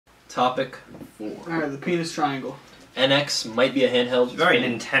Topic 4. Alright, the penis triangle. NX might be a handheld. Very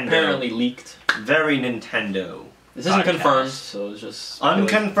Nintendo. Apparently leaked. Very Nintendo. This isn't podcast. confirmed, so it's just...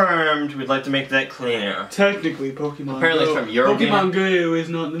 Unconfirmed, we'd like to make that clear. Technically, Pokemon Apparently Go. it's from Eurogamer. Pokemon Go is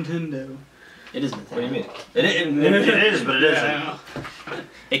not Nintendo. It is Nintendo. What do you mean? It is, but it isn't. Yeah.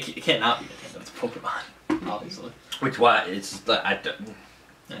 It can't not be Nintendo. It's Pokemon, obviously. Which why? It's like I don't.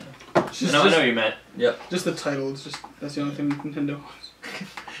 I know. I know what you meant. Yep. Just the title. It's just that's the only thing Nintendo wants.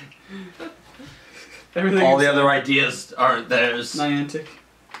 Everything. All the other ideas aren't theirs. Niantic.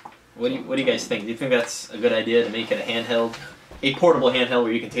 What do you guys think? Do you think that's a good idea to make it a handheld? A portable handheld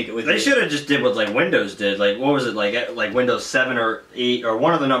where you can take it with you? They should have just did what like Windows did. Like what was it like Windows 7 or 8 or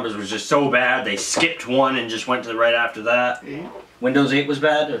one of the numbers was just so bad they skipped one and just went to right after that. 8? Windows 8 was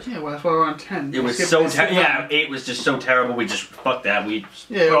bad. Yeah, well that's why we're on 10. It was so yeah, 8 was just so terrible. We just fuck that. We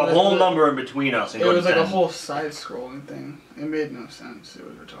put a whole number in between us and it go was to like 10. a whole side-scrolling thing. It made no sense. It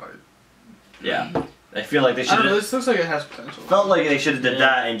was retarded. Yeah, I feel like they I should. don't know. This looks like it has potential. Felt like they should have did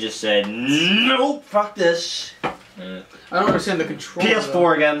that and just said nope, fuck this. I don't understand the controller.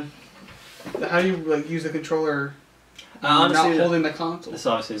 PS4 again. How do you like use the controller? Honestly, not holding the console. this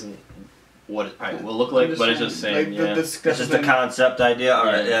obviously isn't what it probably will look like, but it's just saying, like, yeah. It's just a concept idea.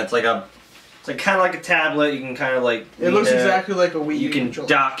 Alright, yeah, it's like kind of like a tablet. You can kind of like. It looks exactly like a Wii U You can controller.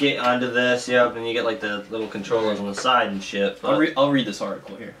 dock it onto this, yep, and you get like the little controllers on the side and shit. But I'll read this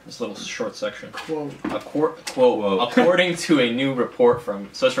article here, this little short section. Quote. According to a new report from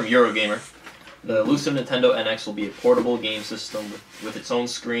Eurogamer, the elusive Nintendo NX will be a portable game system with its own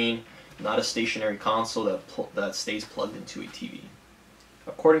screen, not a stationary console that stays plugged into a TV.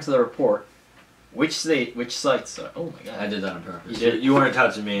 According to the report, which sites are... Oh my god. I did that on purpose. You did? You weren't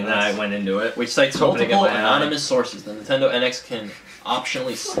touching me and then I went into it. Which cites Hoping to get multiple my anonymous sources. The Nintendo NX can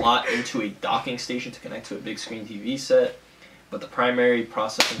optionally slot into a docking station to connect to a big screen TV set, but the primary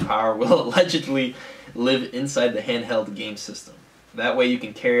processing power will allegedly live inside the handheld game system. That way you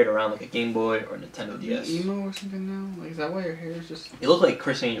can carry it around like a Game Boy or Nintendo DS. Emo or something now? Like, is that why your hair is just... You look like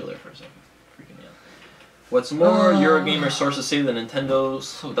Chris Angel there for a second. Freaking out. What's more, Eurogamer sources say the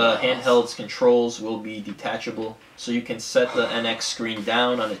handheld's controls will be detachable, so you can set the NX screen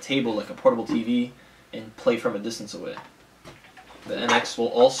down on a table like a portable TV and play from a distance away. The NX will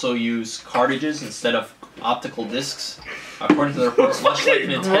also use cartridges instead of optical discs, according to the report, much like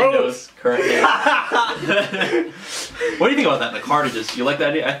Nintendo's current game. What do you think about that, the cartridges? You like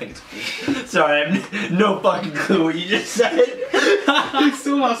that idea? I think it's cool. Sorry, I have no fucking clue what you just said. He's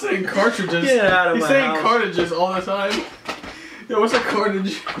still not saying cartridges. Get out of He's my saying house. cartridges all the time. Yo, what's a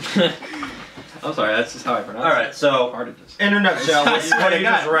cartridge? I'm sorry, that's just how I pronounce it. Alright, so, Cartridges. in a nutshell, what That's what I you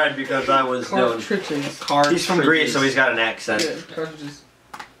just got. read because I was doing... Cartridges. He's from Greece, so he's got an accent. Yeah, cartridges.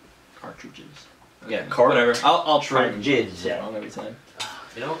 Cartridges. Yeah, Whatever. I'll try to Cartridges. get it wrong every time.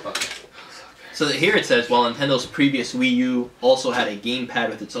 You know, fuck. So here it says, while Nintendo's previous Wii U also had a gamepad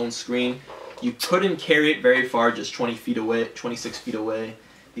with its own screen, you couldn't carry it very far, just 26 feet away,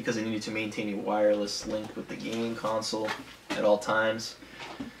 because it needed to maintain a wireless link with the gaming console at all times.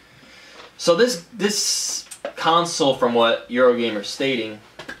 So this console, from what Eurogamer's stating,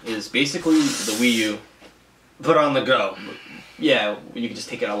 is basically the Wii U. Put on the go. Yeah, you can just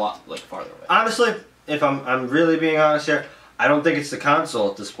take it a lot farther away. Honestly, if I'm really being honest here, I don't think it's the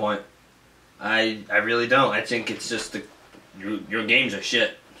console at this point. I really don't. I think it's just your games are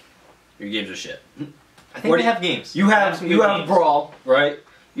shit. Your games are shit. I think they have games. You have games. Brawl, right?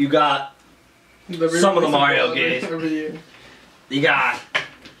 You got some of the Mario games. Every year. You got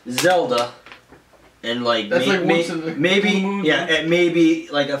Zelda, and like That's like once in the maybe blue moon, yeah, and maybe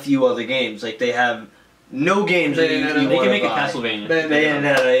like a few other games. Like they have no games that you Bayonetta. They can wanna make a buy. Castlevania.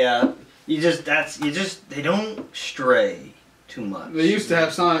 Bayonetta, yeah. They don't stray too much. They used to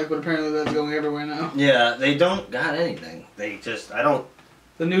have Sonic, but apparently that's going everywhere now. Yeah, they don't got anything. They just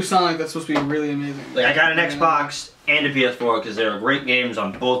The new Sonic, that's supposed to be really amazing. like. I got an Xbox and a PS4 because there are great games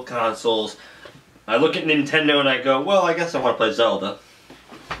on both consoles. I look at Nintendo and I go, well, I guess I want to play Zelda.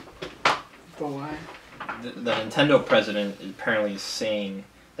 But why? The Nintendo president apparently is saying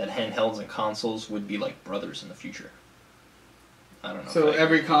that handhelds and consoles would be like brothers in the future. I don't know. So if I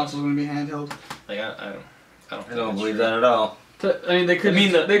every agree. console's going to be handheld? Like I don't think believe true. that at all. I mean, they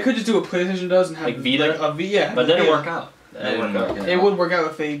could just do what PlayStation does and have Like Vita? a Vita. But then it work out. It would work out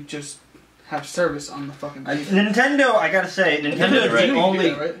if they just have service on the fucking Vita. Nintendo, I gotta say, Nintendo's right? the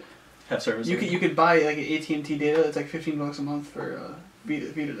only. Right? Have service. You could buy like an AT&T data. It's like $15 a month for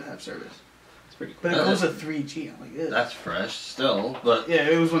Vita to have service. It's pretty cool. But it goes to 3G. I'm like, ew. That's fresh, still, but Yeah,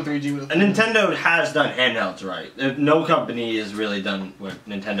 it was when 3G was. Nintendo has done handhelds right. No company has really done what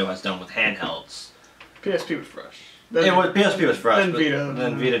Nintendo has done with handhelds. PSP was fresh. It was PSP was fresh, Then but Vita.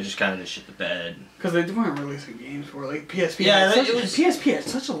 then Vita just kind of just shit the bed. Because they weren't releasing games for it. Like PSP. Yeah, PSP had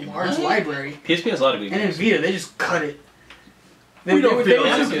such a large library. PSP has a lot of good And games. in Vita, they just cut it. They We don't were feel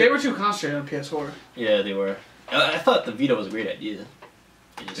they were too concentrated on PS4. Yeah, they were. I thought the Vita was a great idea.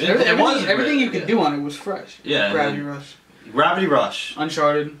 Everything you could do on it was fresh. Yeah. Gravity Rush. Gravity Rush.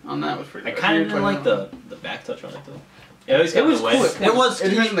 Uncharted on that was pretty. I kind of didn't like the back touch on it though. Yeah, it was kind of cool. It was. It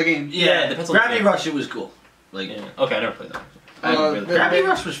depends on the game. Yeah, it depends on the Gravity game. Rush. It was cool. Like, Yeah. Okay, I never played that. Gravity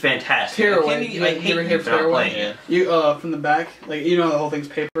Rush was fantastic. Tearaway. I hate You ever hear you for not Tearaway? playing it. You from the back, like you know the whole thing's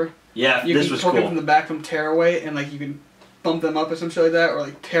paper. Yeah, You this can was poke it cool. from the back from Tearaway, and like you can bump them up or some shit like that, or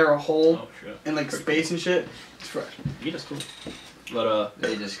like tear a hole Oh shit. in like space and shit. It's fresh. Vita's cool. But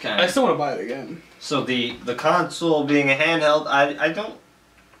They just kind I of. still want to buy it again. So the console being a handheld,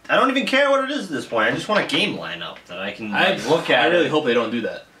 I don't even care what it is at this point. I just want a game lineup that I can look at. I really hope they don't do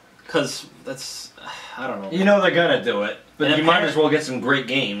that, cause that's I don't know. You know they're gonna do it, but And you might as well get some great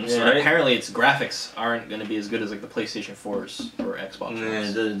games, Yeah, right? apparently, its graphics aren't going to be as good as like the PlayStation 4s or Xbox It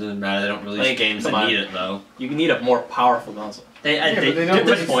ones. doesn't matter. They don't release Like, games come that on. need it though. You need a more powerful console. But they don't- at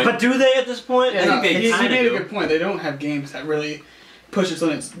this point. But do they at this point? Yeah, I think no, they he kinda made a do. good point. They don't have games that really push its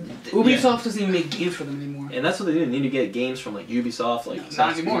limits. Ubisoft doesn't even make games for them anymore. And that's what they do. They need to get games from like Ubisoft, like Not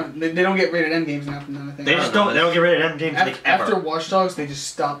Assassin's anymore. Creed. They don't get rated M games now from them. I think. They just don't. They don't get rid of them games like After ever. Watch Dogs, they just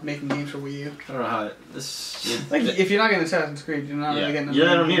stopped making games for Wii U. I don't know how this. Like if you're not getting Assassin's Creed, you're not really getting. You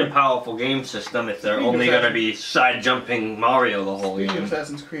don't need a powerful game system if they're Speaking of only going to Assassin's- be side jumping Mario the whole Speaking of game.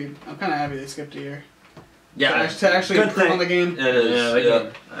 Assassin's Creed, I'm kind of happy they skipped a year. Yeah, To actually good improve thing. on the game. It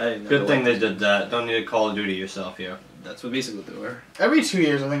is. I Good thing they did that. Don't need to Call of Duty yourself here. That's what basically what they were. Every 2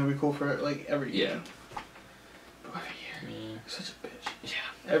 years, I think would be cool for like every year. Yeah. But every year, Yeah. such a bitch.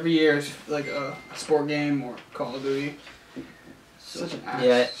 Yeah. Every year is like a sport game or Call of Duty. Such an ass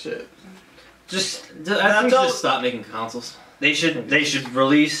Yeah. shit. Just I think that's they all. should stop making consoles. They should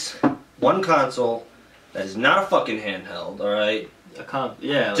release one console that is not a fucking handheld. All right.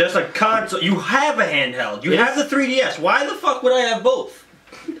 Yeah. Like, Just a console. You have a handheld. You Yes. have the 3DS. Why the fuck would I have both?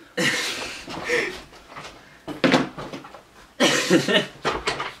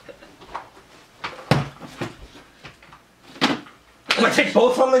 I'm gonna take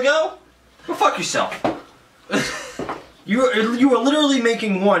both on the go? Well, fuck yourself. You are literally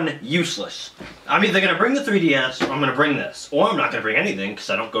making one useless. I'm either gonna bring the 3DS or I'm gonna bring this, or I'm not gonna bring anything because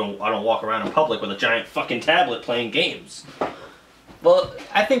I don't walk around in public with a giant fucking tablet playing games. well,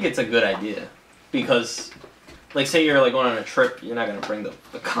 I think it's a good idea because, like, say you're like going on a trip, you're not gonna bring the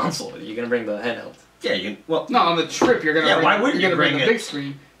console. You're gonna bring the handheld. Yeah, No, on the trip you're gonna. Yeah, bring, why wouldn't you're you gonna bring bring the it? big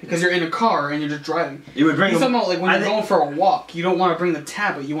screen because you're in a car and you're just driving. you would bring He's them. talking about like when I you're think- going for a walk, you don't want to bring the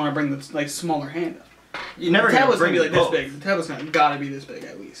tablet. You want to bring the like smaller handheld. You're never The gonna tablet's bring gonna be like both. this big. The tablet's gotta be this big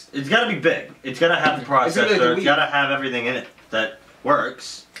at least. It's gotta be big. It's gotta have the It's gonna be like processor. the It's Wii. gotta have everything in it that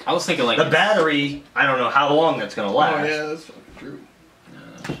works. I was thinking like The battery, I don't know how long that's gonna last. Oh yeah, that's fucking true.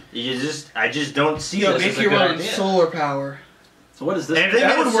 I just don't see Yo, this if as a you good run idea. solar power. So what is this? If they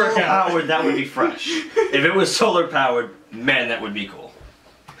That made would it work solar out. powered, that would be fresh. If it was solar powered, man, that would be cool.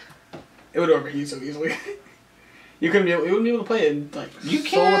 It would overheat so easily. You wouldn't be able to play it in, like You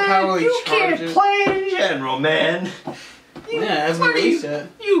solar power. Like, you can't charges. play it in general, man. Yeah, it hasn't What been do released you, yet.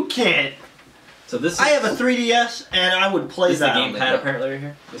 you can't. So this. I have a 3DS and I would play This is the that. on gamepad apparently right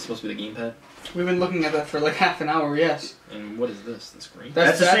here. This is supposed to be the gamepad. We've been looking at that for like half an hour. Yes. And what is this? The screen?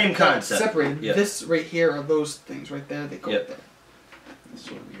 That's the same that's concept. Separated. Yeah. This right here are those things right there. They go Yep. up there. That's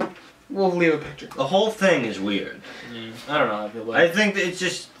sort of weird. We'll leave a picture. The whole thing is weird. I don't know. I feel I like think that it's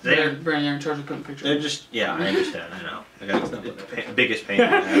just Brandon, you're in charge of putting pictures. they're just yeah. I understand. I know. I got It's not the what biggest pain in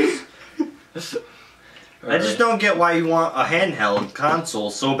the ass. I just don't get why you want a handheld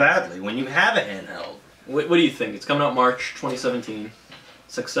console so badly when you have a handheld. What do you think? It's coming out March 2017.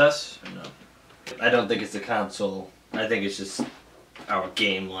 Success or no? I don't think it's the console. I think it's just our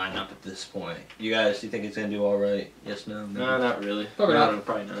game lineup at this point. You guys, you think it's gonna do all right? Yes, no. No, not really. Probably No, not.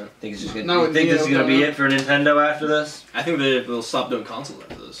 Probably not. Think it's just gonna. No, you think this is gonna be Neo, it for Nintendo after this? I think they'll stop doing consoles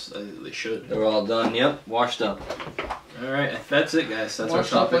after this. They should. They're all done. Yep, washed up. All right, that's it, guys. That's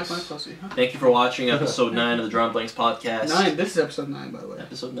Washed our up like topics. my pussy, huh? Thank you for watching episode 9 of the Drum Blanks podcast. 9. This is episode 9, by the way.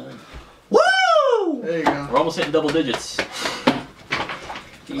 Episode 9. Woo! There you go. We're almost hitting double digits.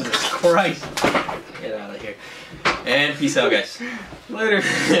 Jesus Christ. Get out of here. And peace out, guys. Later.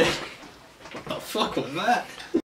 What the fuck was that?